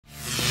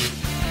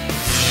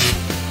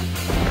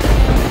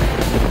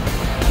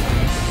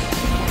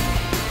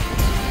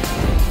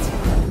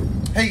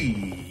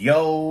Hey,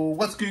 yo,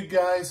 what's good,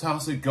 guys?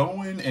 How's it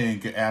going?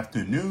 And good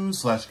afternoon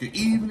 / good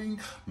evening,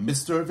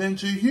 Mr.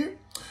 Avenger here.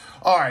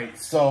 All right,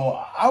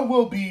 so I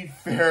will be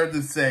fair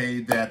to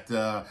say that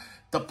the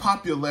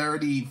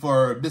popularity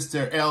for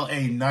Mr.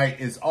 LA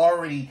Knight is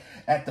already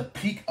at the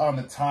peak on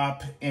the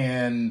top,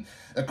 and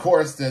of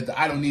course,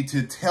 I don't need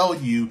to tell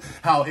you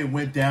how it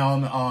went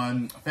down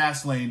on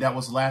Fastlane. That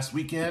was last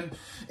weekend,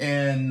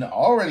 and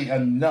already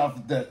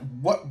enough that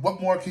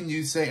what more can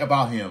you say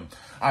about him?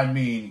 I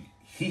mean,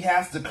 he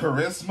has the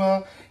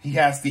charisma, he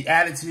has the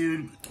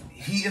attitude.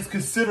 He is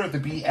considered to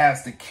be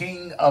as the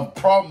king of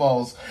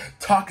promos,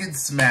 talking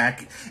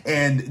smack.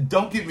 And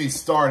don't get me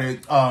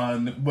started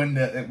on when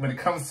it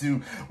comes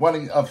to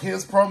one of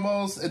his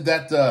promos,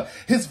 that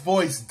his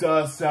voice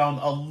does sound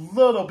a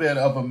little bit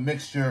of a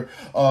mixture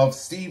of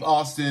Steve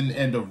Austin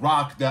and The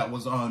Rock that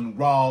was on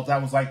Raw.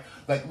 That was like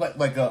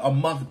a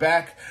month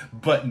back.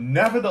 But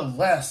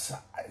nevertheless,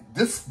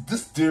 this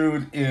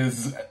dude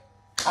is,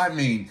 I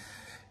mean,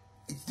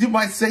 you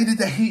might say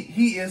that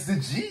he is the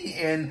G,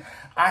 and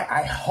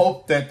I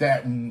hope that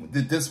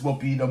this will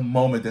be the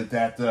moment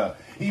that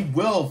he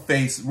will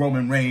face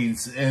Roman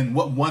Reigns, and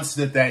once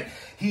that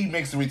he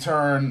makes the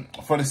return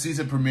for the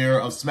season premiere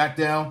of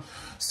SmackDown.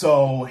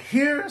 So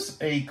here's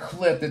a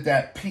clip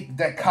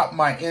that caught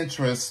my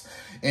interest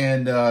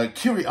and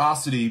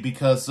curiosity,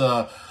 because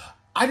I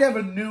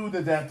never knew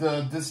that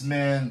this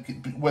man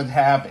would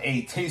have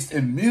a taste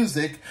in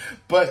music,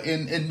 but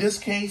in this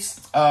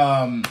case,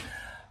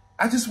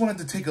 I just wanted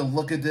to take a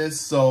look at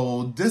this.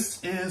 So this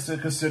is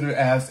considered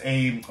as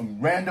a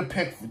random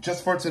pick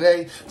just for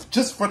today,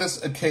 just for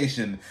this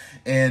occasion.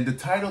 And the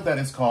title that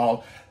is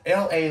called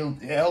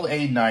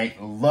LA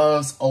Knight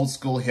Loves Old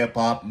School Hip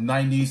Hop,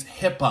 90s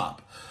Hip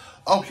Hop.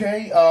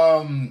 Okay,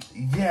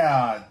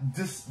 yeah,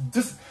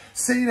 just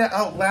saying that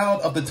out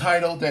loud of the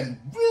title, that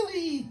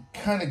really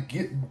kind of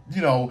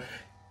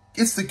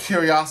it's the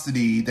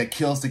curiosity that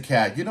kills the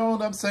cat. You know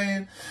what I'm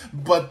saying?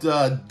 But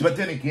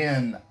then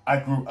again, I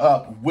grew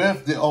up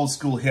with the old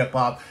school hip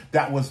hop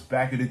that was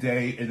back in the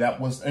day, and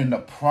that was in the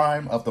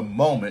prime of the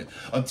moment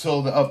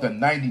until the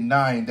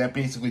 99. That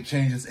basically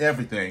changes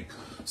everything.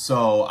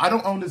 So I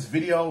don't own this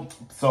video,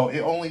 so it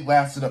only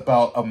lasted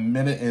about 1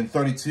 minute and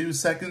 32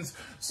 seconds.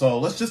 So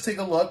let's just take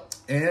a look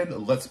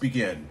and let's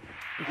begin.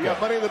 We got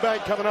Money in the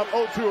Bank coming up,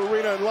 O2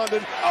 Arena in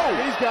London. Oh,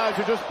 these guys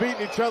are just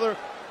beating each other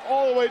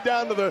all the way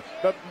down to the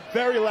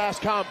very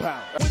last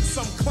compound. When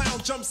some clown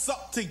jumps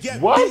up to get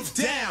beat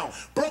down,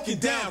 broken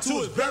down to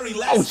his very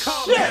last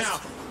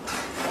compound.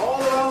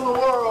 All around the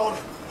world,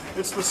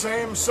 it's the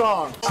same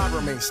song. I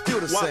remain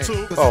still the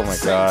same. Oh my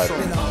God.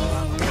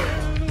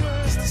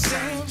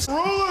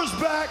 Ruler's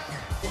back.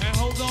 And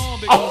hold on,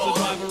 because the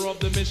driver of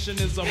the mission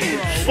is a pro.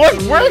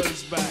 What? Work?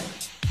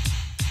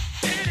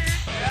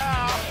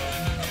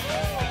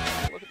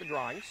 Look at the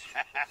drawings.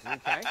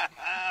 Okay.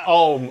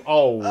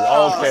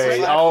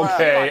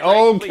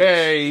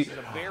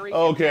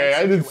 Okay.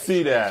 I didn't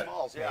see that.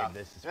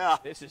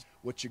 This is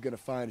what you're gonna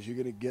find is you're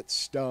gonna get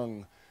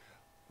stung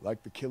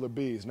like the killer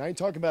bees. Now I ain't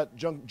talking about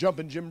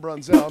jumping Jim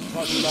Brunzell. I'm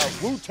talking about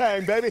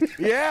Wu-Tang, baby.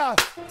 Yeah.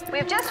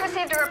 We've just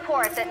received a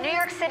report that New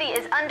York City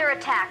is under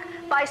attack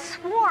by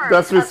swarms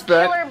of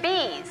killer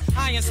bees.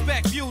 I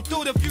inspect view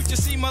through the future,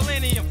 see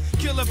millennium.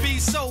 Killer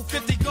bees sold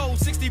 50 gold,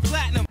 60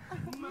 platinum.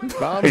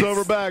 Bombs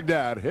over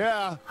Baghdad.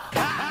 Yeah.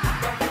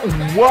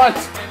 What?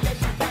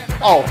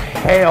 Oh,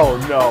 hell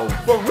no.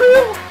 For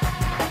real?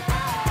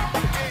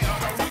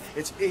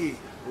 It's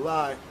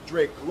Eli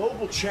Drake,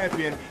 global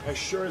champion, as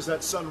sure as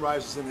that sun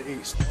rises in the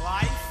east.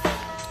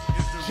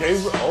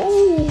 James,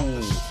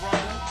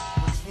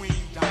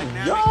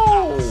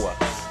 yo.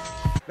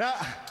 Now,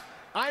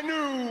 I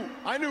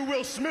knew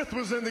Will Smith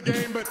was in the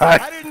game, but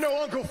I didn't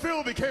know Uncle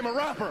Phil became a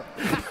rapper.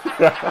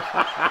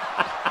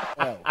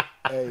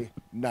 LA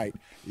Knight.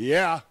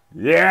 Yeah.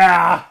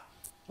 Yeah.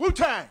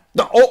 Wu-Tang.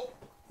 No, oh.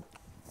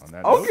 On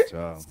that Okay.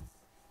 note,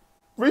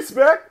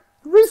 Respect.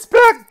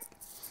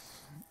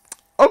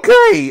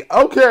 Okay.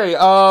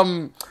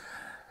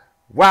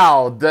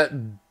 Wow,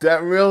 that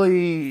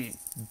really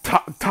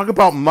talk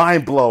about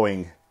mind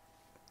blowing.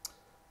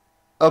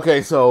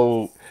 Okay,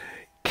 so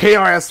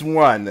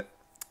KRS-One.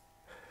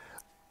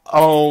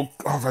 Oh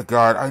my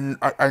God!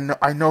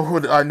 I know who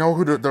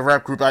the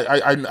rap group.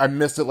 I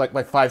missed it like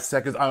 5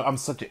 seconds. I'm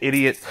such an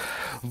idiot,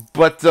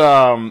 but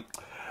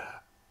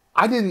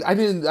I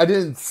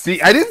didn't see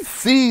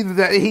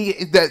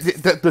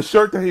that the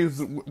shirt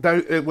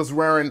that it was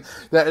wearing,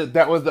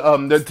 that was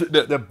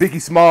the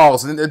Biggie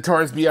Smalls and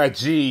Notorious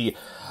B.I.G.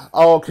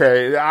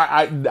 Okay,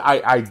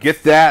 I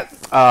get that.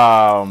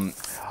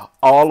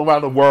 All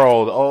around the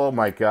world. Oh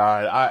my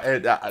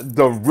God!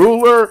 The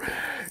Ruler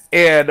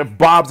and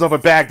Bob's over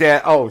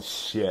Baghdad. Oh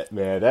shit,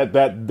 man! That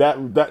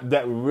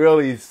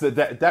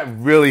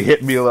really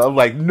hit me. I'm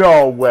like,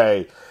 no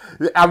way.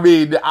 I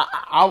mean,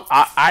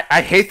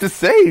 I hate to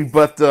say,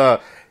 but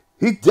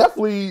he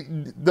definitely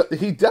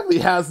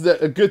has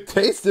a good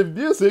taste in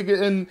music,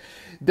 and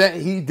that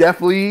he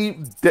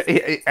definitely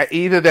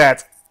either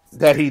that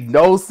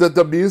knows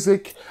the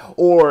music,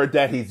 or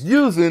that he's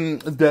using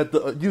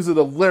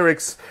the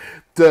lyrics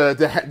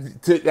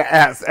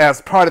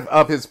as part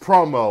of his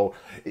promo.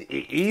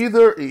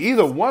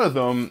 Either one of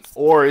them,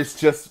 or it's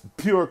just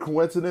pure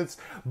coincidence.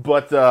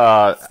 But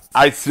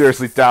I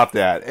seriously doubt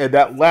that. And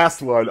that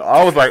last one,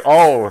 I was like,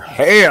 oh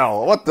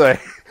hell, what the.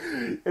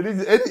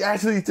 And he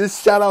actually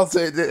just shout out,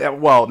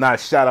 well, not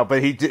shout out,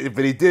 but he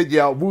did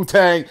yell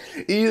Wu-Tang.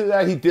 Either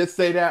that he did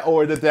say that,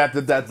 or that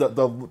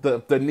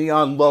the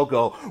neon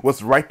logo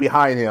was right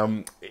behind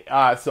him.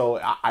 So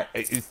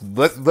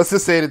let's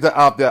just say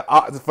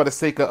that for the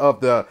sake of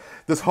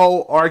this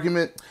whole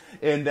argument,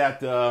 and that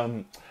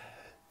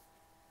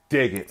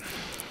dig it.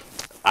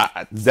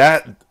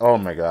 Oh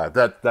my god,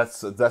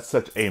 that's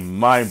such a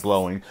mind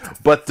blowing.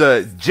 But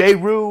J.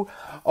 Rue.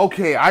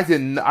 Okay, I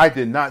did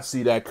not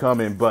see that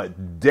coming,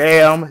 but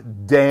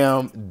damn.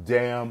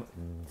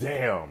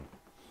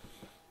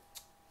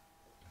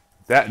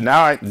 That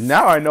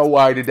now I know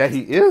why that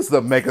he is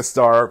the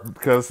megastar,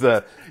 because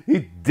he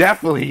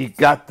definitely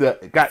got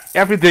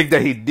everything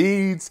that he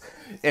needs,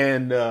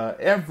 and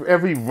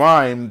every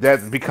rhyme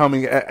that's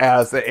becoming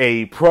as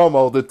a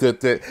promo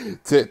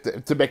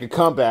to make a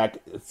comeback.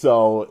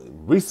 So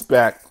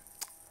respect.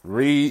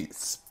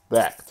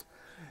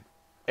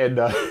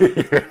 And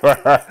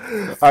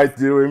I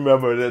do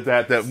remember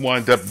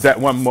that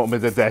one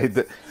moment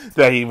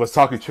that he was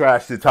talking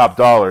trash to Top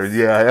Dollar.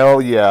 Yeah, hell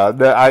yeah.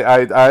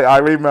 I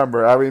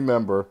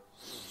remember.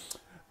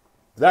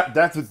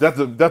 That's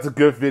a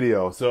good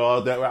video.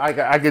 So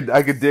I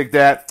could dig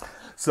that.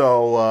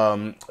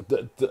 So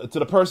to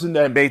the person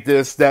that made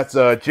this, that's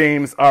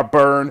James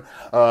Auburn.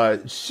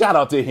 Shout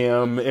out to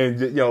him, and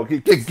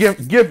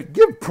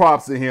give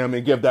props to him,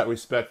 and give that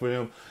respect for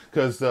him,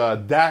 because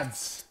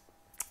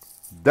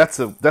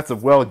that's a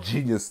well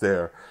genius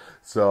there.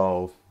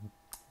 So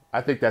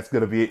I think that's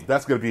gonna be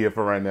it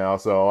for right now.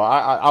 So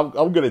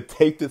I'm gonna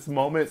take this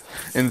moment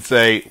and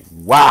say,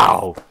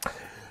 wow.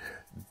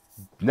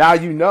 Now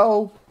you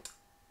know,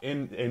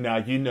 and now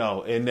you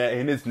know, and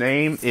his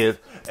name is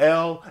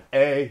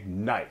L.A.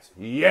 Knight.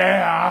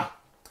 Yeah.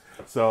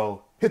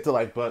 So hit the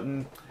like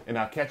button, and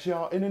I'll catch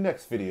y'all in the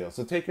next video.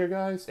 So take care,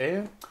 guys,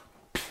 and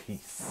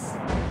peace.